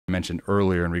mentioned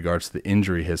earlier in regards to the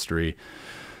injury history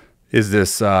is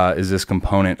this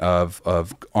component of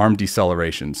arm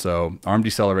deceleration. So arm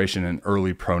deceleration and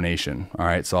early pronation. All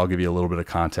right, so I'll give you a little bit of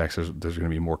context. There's going to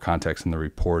be more context in the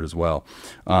report as well.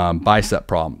 Bicep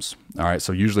problems. All right,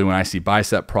 so usually when I see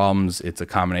bicep problems, it's a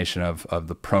combination of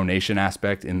the pronation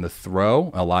aspect in the throw.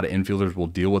 A lot of infielders will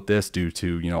deal with this due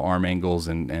to, you know, arm angles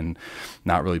and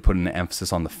not really putting an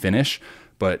emphasis on the finish.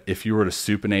 But if you were to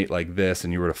supinate like this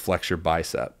and you were to flex your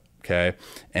bicep, okay,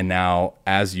 and now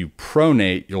as you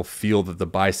pronate, you'll feel that the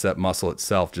bicep muscle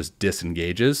itself just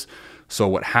disengages. So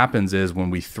what happens is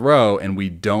when we throw and we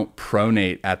don't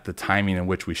pronate at the timing in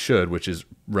which we should, which is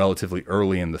relatively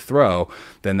early in the throw,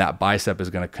 then that bicep is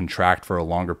going to contract for a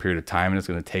longer period of time, and it's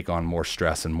going to take on more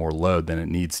stress and more load than it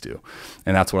needs to.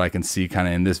 And that's what I can see kind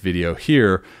of in this video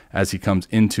here as he comes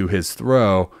into his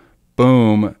throw,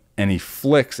 boom, and he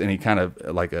flicks, and he kind of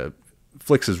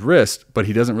flicks his wrist, but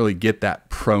he doesn't really get that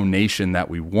pronation that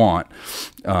we want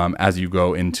as you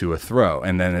go into a throw.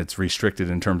 And then it's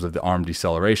restricted in terms of the arm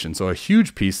deceleration. So a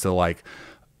huge piece to like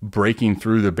breaking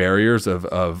through the barriers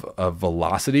of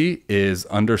velocity is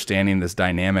understanding this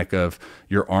dynamic of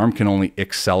your arm can only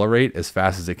accelerate as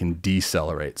fast as it can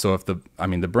decelerate. So if the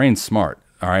brain's smart.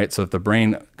 All right, so if the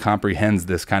brain comprehends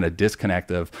this kind of disconnect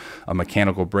of a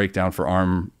mechanical breakdown for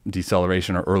arm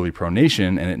deceleration or early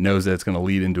pronation, and it knows that it's going to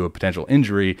lead into a potential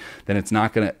injury, then it's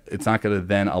not going to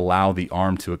then allow the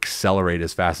arm to accelerate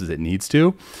as fast as it needs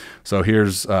to. So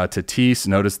here's Tatis.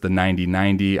 Notice the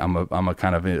 90-90. I'm a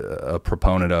kind of a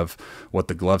proponent of what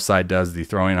the glove side does, the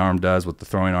throwing arm does, what the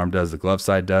throwing arm does, the glove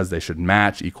side does. They should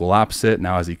match, equal opposite.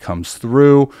 Now as he comes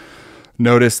through,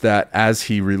 notice that as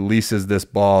he releases this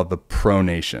ball, the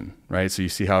pronation, right? So you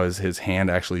see how his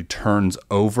hand actually turns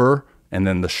over and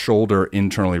then the shoulder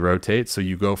internally rotates. So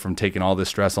you go from taking all this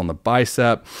stress on the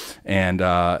bicep and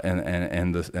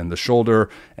the shoulder,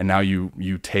 and now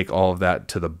you take all of that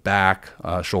to the back,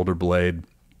 shoulder blade,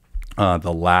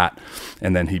 the lat,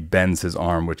 and then he bends his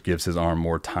arm, which gives his arm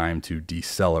more time to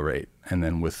decelerate. And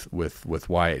then with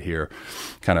Wyatt here,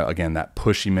 kind of, again, that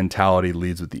pushy mentality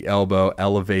leads with the elbow,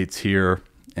 elevates here,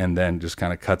 and then just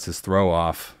kind of cuts his throw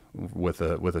off with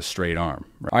a straight arm.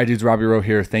 All right, dudes, Robby Rowe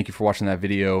here. Thank you for watching that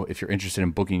video. If you're interested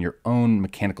in booking your own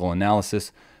mechanical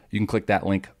analysis, you can click that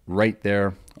link right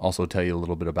there. Also tell you a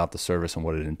little bit about the service and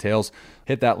what it entails.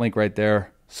 Hit that link right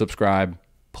there. Subscribe,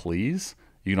 please.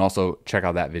 You can also check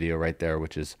out that video right there,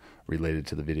 which is related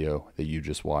to the video that you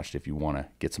just watched if you want to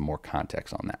get some more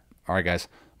context on that. All right, guys.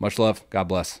 Much love. God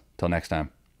bless. Till next time.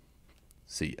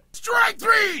 See ya. Strike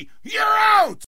three! You're out!